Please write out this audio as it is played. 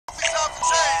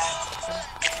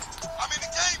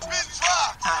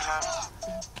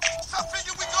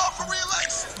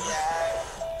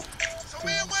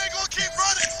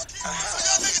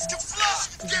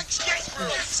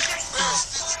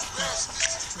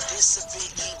this a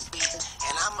biggie beat,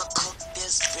 and I'ma cook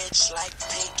this bitch like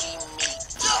piggy meat.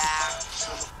 Yeah.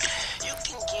 You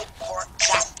can get pork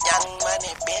chop, young money,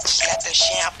 bitch. Let the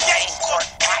champagne cork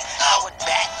pop. I would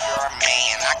back your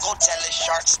man. I go tell the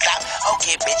shark stop.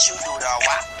 Okay, bitch, you do the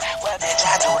wop. Well, bitch,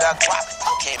 I do the guap.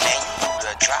 Okay, man, you do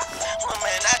the drop. Well,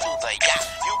 man, I do the yacht.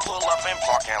 You pull up in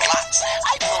parking lots.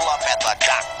 I pull up at the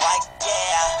dock. Like,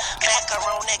 yeah,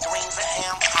 macaroni, greens, and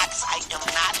ham hocks. I am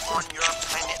not on your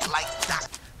planet like that.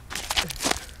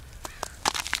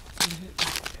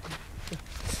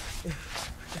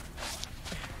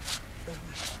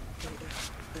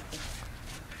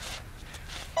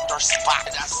 Spot.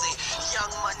 I say,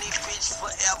 young money bitch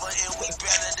forever, and we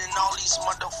better than all these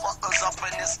motherfuckers up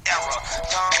in this era.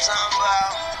 Yeah,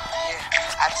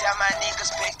 I tell my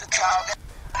niggas pick the target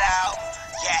out.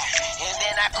 Yeah, and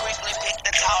then I quickly pick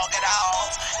the target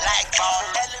off. Like ball,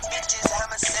 telling bitches I'm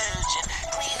a surgeon.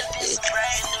 Clean up in some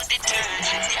brand new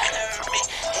detergent. You heard me?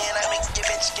 And I make the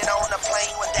bitch get on the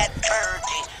plane with that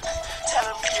birdie. Tell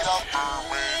him get on.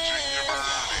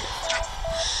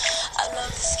 I love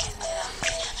the skin that I'm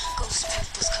in. Ghost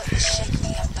pimples couldn't shake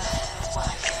me up out of the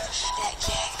wire. That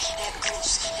yak, that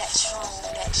goose, that tron,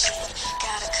 that gin.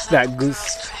 Got a couple girls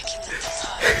cracking up the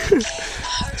party.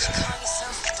 I heard you call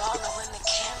yourself a baller when the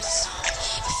camera's on.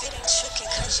 If it ain't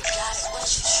tricking cause you got it, what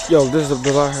you tripping? Yo, this is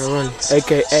Abdi running,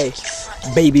 aka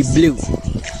Baby Blue.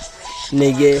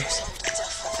 Nigga,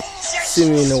 see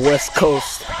me in the West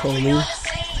Coast, homie.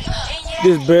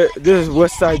 This is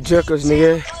West Side Jerkers,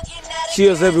 nigga. See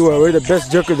us everywhere. We're the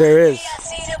best jerker there is.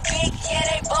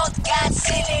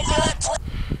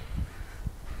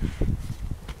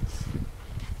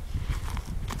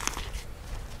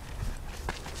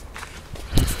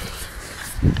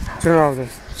 Turn off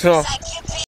this. Turn off.